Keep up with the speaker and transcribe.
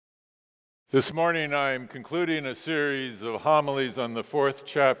This morning I'm concluding a series of homilies on the fourth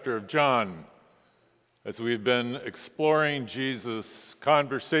chapter of John as we've been exploring Jesus'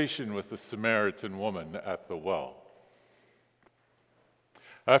 conversation with the Samaritan woman at the well.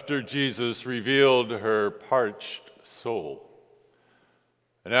 After Jesus revealed her parched soul,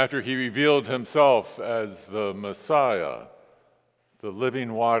 and after he revealed himself as the Messiah, the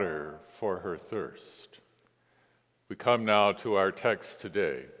living water for her thirst, we come now to our text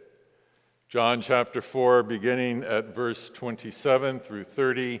today. John chapter 4, beginning at verse 27 through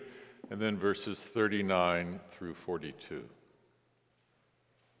 30, and then verses 39 through 42.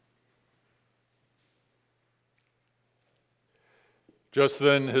 Just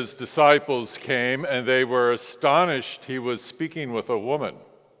then his disciples came, and they were astonished he was speaking with a woman.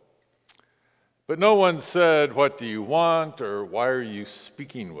 But no one said, "What do you want?" or "Why are you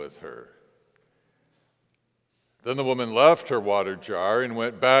speaking with her?" Then the woman left her water jar and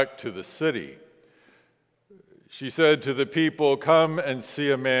went back to the city. She said to the people, "Come and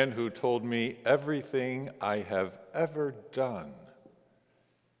see a man who told me everything I have ever done.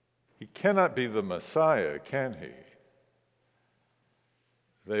 He cannot be the Messiah, can he?"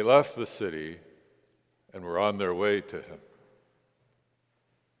 They left the city and were on their way to him.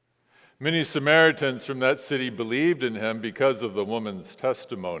 Many Samaritans from that city believed in him because of the woman's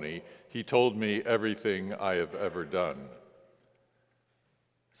testimony. "He told me everything I have ever done."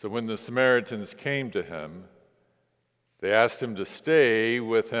 So when the Samaritans came to him, they asked him to stay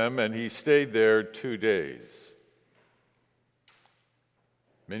with him, and he stayed there 2 days.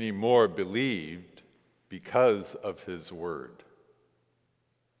 Many more believed because of his word.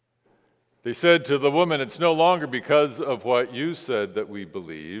 They said to the woman, "It's no longer because of what you said that we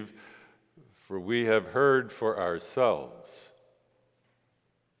believe, for we have heard for ourselves.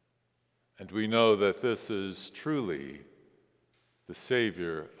 And we know that this is truly the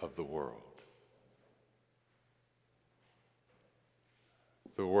Savior of the world."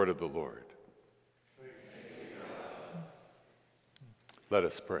 The word of the Lord. Let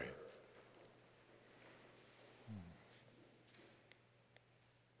us pray.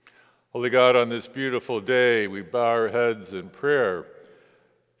 Holy God, on this beautiful day, we bow our heads in prayer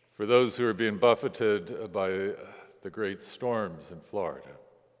for those who are being buffeted by the great storms in Florida.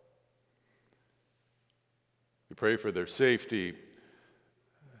 We pray for their safety,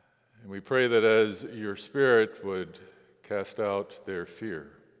 and we pray that as your Spirit would cast out their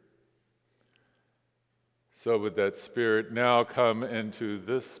fear, so would that Spirit now come into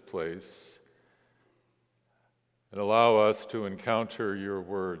this place and allow us to encounter your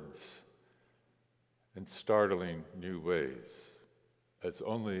words in startling new ways, as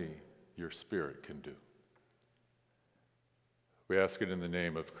only your Spirit can do. We ask it in the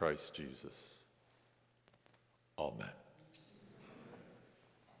name of Christ Jesus. Amen.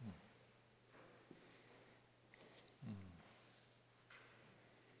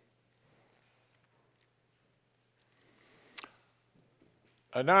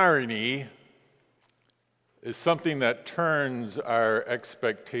 An irony is something that turns our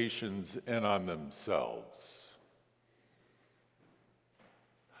expectations in on themselves.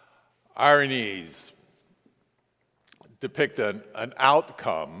 Ironies depict an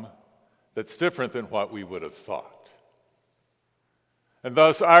outcome that's different than what we would have thought. And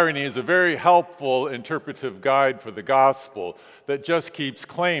thus, irony is a very helpful interpretive guide for the gospel that just keeps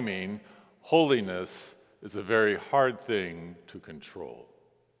claiming holiness is a very hard thing to control.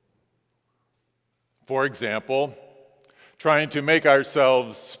 For example, trying to make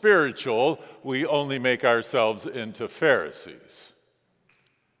ourselves spiritual, we only make ourselves into Pharisees,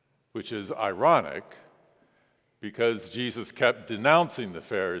 which is ironic because Jesus kept denouncing the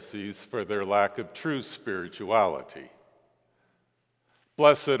Pharisees for their lack of true spirituality.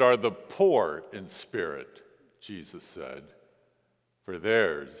 "Blessed are the poor in spirit," Jesus said, "for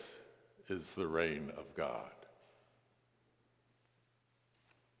theirs is the reign of God."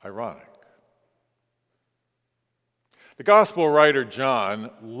 Ironic. The gospel writer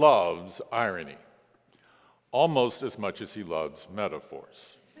John loves irony, almost as much as he loves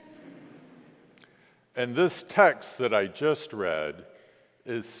metaphors. And this text that I just read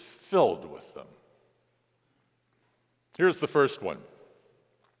is filled with them. Here's the first one.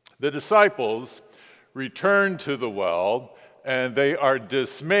 The disciples return to the well, and they are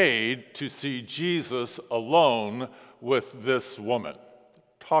dismayed to see Jesus alone with this woman,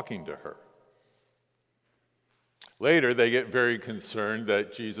 talking to her. Later, they get very concerned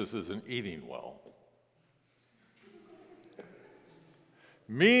that Jesus isn't eating well.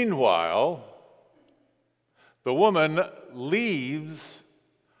 Meanwhile, the woman leaves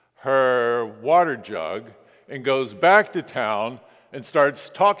her water jug and goes back to town and starts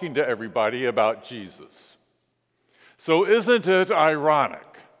talking to everybody about Jesus. So isn't it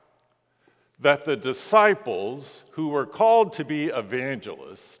ironic that the disciples who were called to be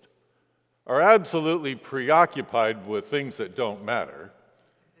evangelists are absolutely preoccupied with things that don't matter,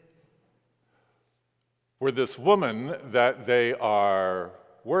 where this woman that they are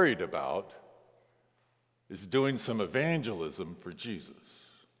worried about is doing some evangelism for Jesus?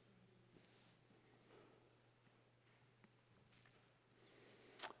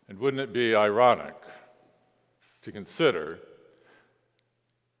 And wouldn't it be ironic to consider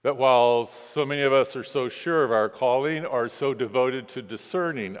that while so many of us are so sure of our calling, are so devoted to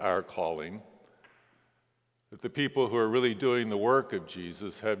discerning our calling, that the people who are really doing the work of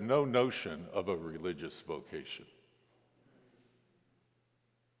Jesus have no notion of a religious vocation?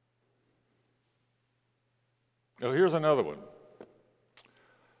 Oh, here's another one.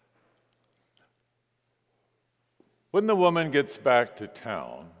 When the woman gets back to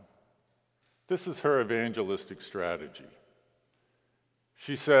town, this is her evangelistic strategy.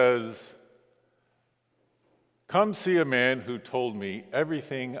 She says, "Come see a man who told me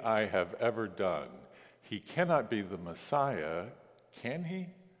everything I have ever done. He cannot be the Messiah, can he?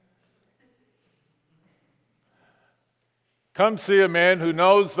 Come see a man who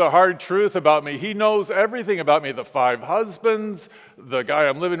knows the hard truth about me. He knows everything about me, the 5 husbands, the guy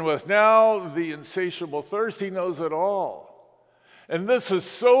I'm living with now, the insatiable thirst. He knows it all." And this is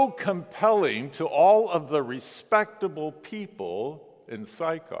so compelling to all of the respectable people in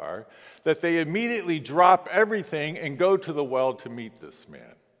Sychar that they immediately drop everything and go to the well to meet this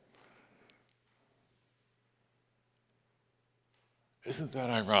man. Isn't that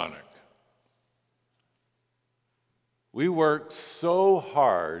ironic? We work so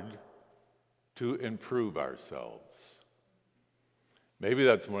hard to improve ourselves. Maybe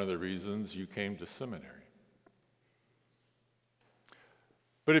that's one of the reasons you came to seminary.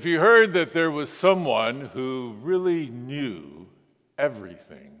 But if you heard that there was someone who really knew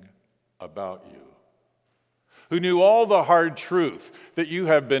everything about you, who knew all the hard truth that you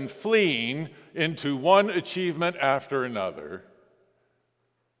have been fleeing into one achievement after another,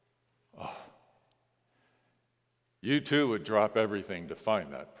 you too would drop everything to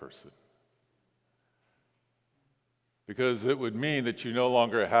find that person. Because it would mean that you no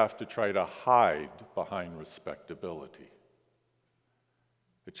longer have to try to hide behind respectability,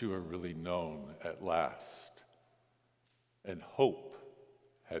 that you are really known at last, and hope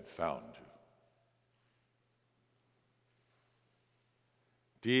had found you.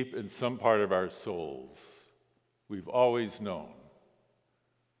 Deep in some part of our souls, we've always known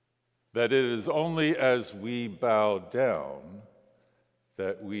that it is only as we bow down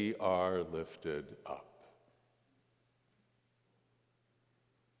that we are lifted up.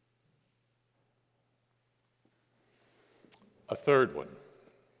 A third one.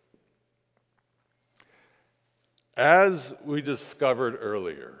 As we discovered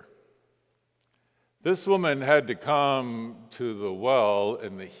earlier, this woman had to come to the well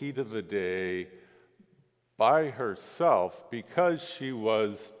in the heat of the day by herself because she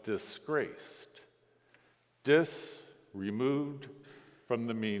was disgraced, removed from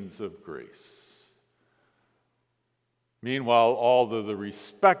the means of grace. Meanwhile, all of the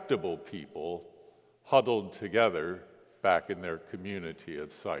respectable people huddled together back in their community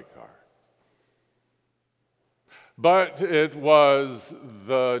of Sychar. But it was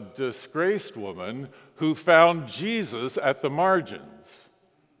the disgraced woman who found Jesus at the margins,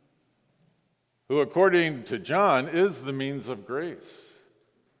 who, according to John, is the means of grace.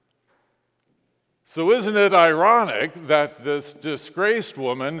 So isn't it ironic that this disgraced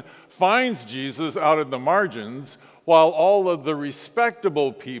woman finds Jesus out in the margins while all of the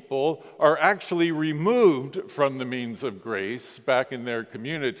respectable people are actually removed from the means of grace back in their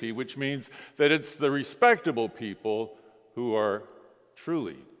community, which means that it's the respectable people who are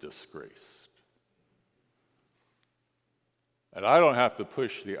truly disgraced. And I don't have to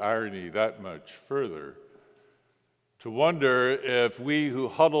push the irony that much further to wonder if we who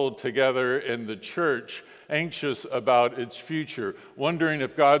huddled together in the church, anxious about its future, wondering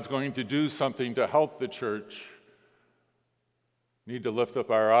if God's going to do something to help the church, need to lift up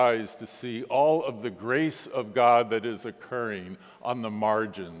our eyes to see all of the grace of God that is occurring on the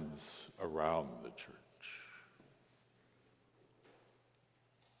margins around the church.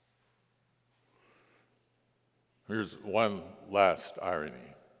 Here's one last irony.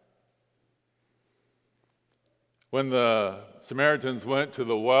 When the Samaritans went to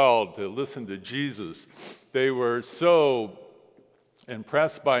the well to listen to Jesus, they were so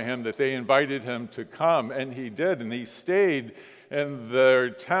impressed by him that they invited him to come, and he did, and he stayed in their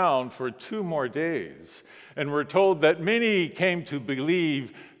town for 2 more days. And we're told that many came to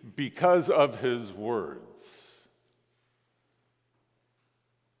believe because of his words.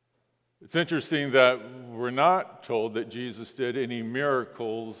 It's interesting that we're not told that Jesus did any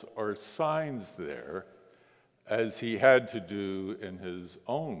miracles or signs there, as he had to do in his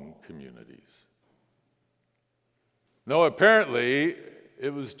own communities. No, apparently,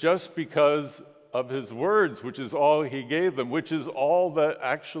 it was just because of his words, which is all he gave them, which is all that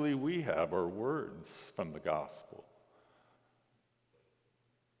actually we have, are words from the gospel.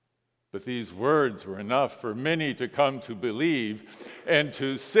 But these words were enough for many to come to believe and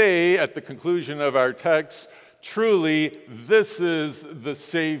to say at the conclusion of our text, truly, this is the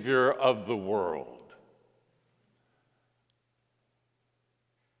Savior of the world.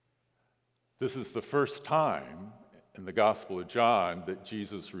 This is the first time in the Gospel of John that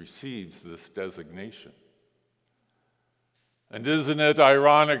Jesus receives this designation. And isn't it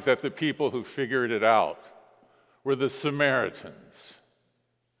ironic that the people who figured it out were the Samaritans,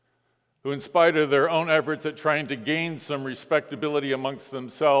 who, in spite of their own efforts at trying to gain some respectability amongst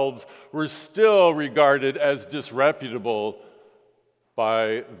themselves, were still regarded as disreputable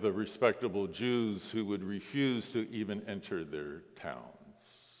by the respectable Jews who would refuse to even enter their towns.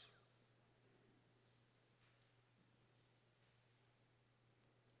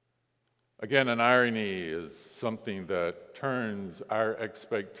 Again, an irony is something that turns our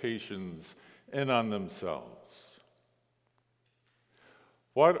expectations in on themselves.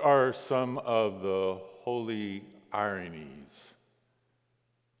 What are some of the holy ironies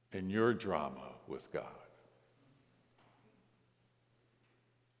in your drama with God?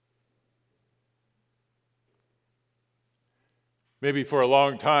 Maybe for a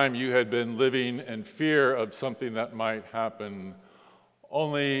long time you had been living in fear of something that might happen,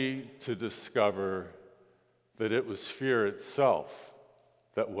 only to discover that it was fear itself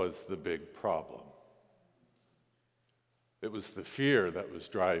that was the big problem. It was the fear that was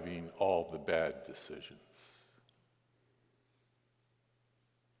driving all the bad decisions.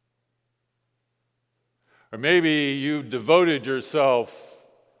 Or maybe you devoted yourself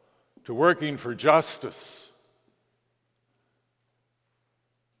to working for justice,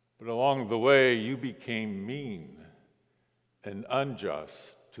 but along the way you became mean and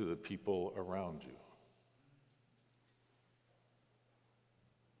unjust to the people around you.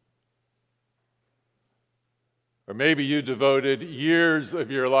 Or maybe you devoted years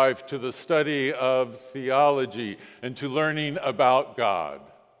of your life to the study of theology and to learning about God,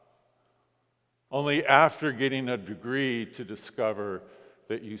 only after getting a degree to discover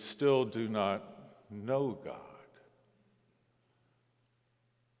that you still do not know God.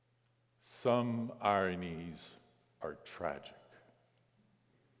 Some ironies are tragic.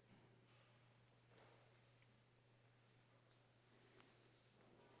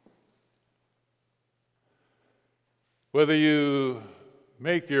 Whether you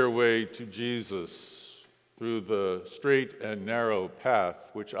make your way to Jesus through the straight and narrow path,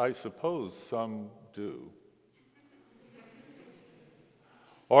 which I suppose some do,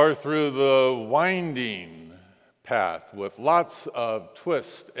 or through the winding path with lots of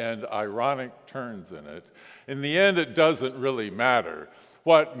twists and ironic turns in it, in the end it doesn't really matter.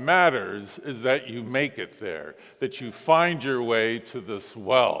 What matters is that you make it there, that you find your way to this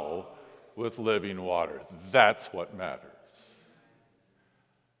well with living water. That's what matters.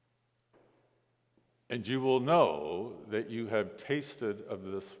 And you will know that you have tasted of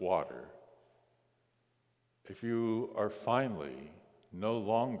this water if you are finally no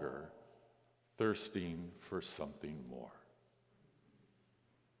longer thirsting for something more.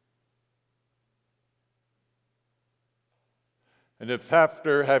 And if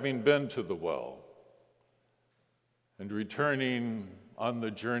after having been to the well and returning on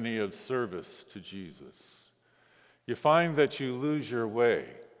the journey of service to Jesus, you find that you lose your way,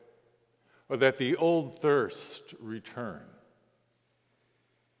 or that the old thirst return,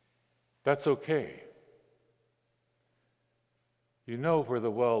 that's okay. You know where the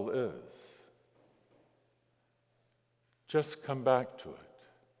well is. Just come back to it,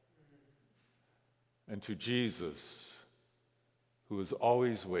 and to Jesus, who is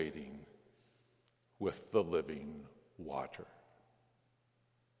always waiting with the living water.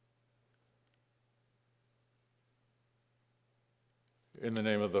 In the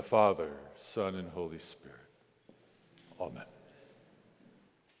name of the Father, Son, and Holy Spirit. Amen.